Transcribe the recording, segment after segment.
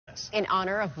In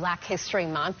honor of Black History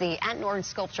Month, the Norton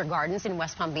Sculpture Gardens in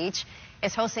West Palm Beach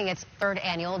is hosting its third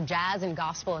annual Jazz and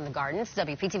Gospel in the Gardens.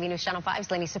 WPTV News Channel 5's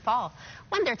Lainey Supal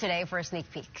went there today for a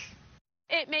sneak peek.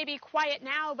 It may be quiet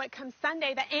now, but come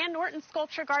Sunday, the Norton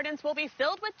Sculpture Gardens will be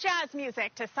filled with jazz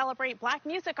music to celebrate Black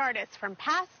music artists from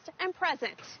past and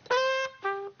present.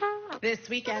 This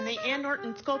weekend, the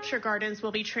Norton Sculpture Gardens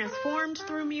will be transformed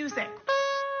through music,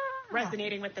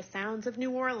 resonating with the sounds of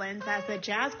New Orleans as the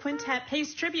jazz quintet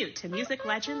pays tribute to music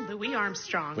legend Louis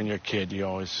Armstrong. When you're a kid, you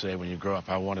always say when you grow up,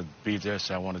 I want to be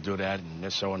this, I want to do that,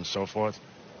 and so on and so forth.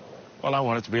 Well, I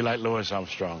wanted to be like Louis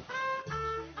Armstrong.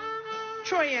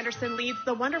 Troy Anderson leads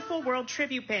the Wonderful World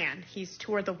Tribute Band. He's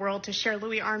toured the world to share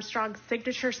Louis Armstrong's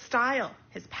signature style,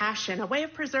 his passion, a way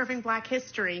of preserving Black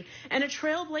history, and a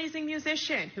trailblazing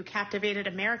musician who captivated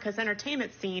America's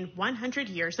entertainment scene 100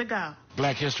 years ago.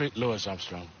 Black history, Louis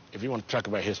Armstrong. If you want to talk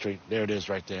about history, there it is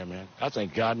right there, man. I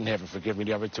thank God in heaven for giving me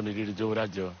the opportunity to do what I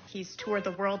do. He's toured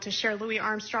the world to share Louis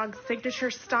Armstrong's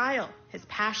signature style, his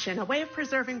passion, a way of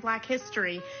preserving Black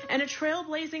history, and a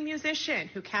trailblazing musician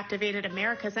who captivated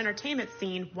America's entertainment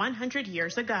scene 100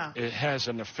 years ago. It has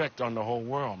an effect on the whole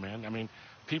world, man. I mean,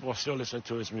 people still listen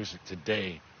to his music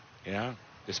today, you know?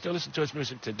 They still listen to his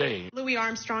music today. Louis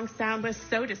Armstrong's sound was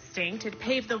so distinct, it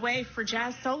paved the way for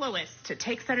jazz soloists to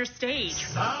take center stage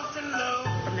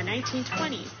from the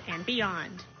 1920s and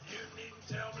beyond.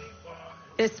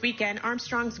 This weekend,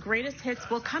 Armstrong's greatest hits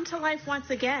will come to life once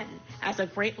again as a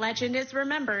great legend is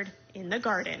remembered in the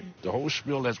garden. The whole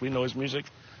spiel as we know his music,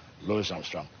 Louis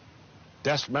Armstrong.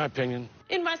 That's my opinion.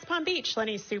 In West Palm Beach,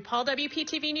 Lainey Supal,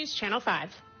 WPTV News Channel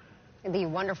 5. The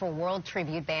Wonderful World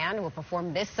Tribute Band will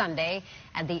perform this Sunday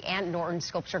at the Norton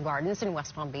Sculpture Gardens in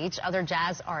West Palm Beach. Other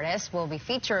jazz artists will be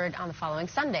featured on the following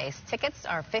Sundays. Tickets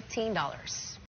are $15.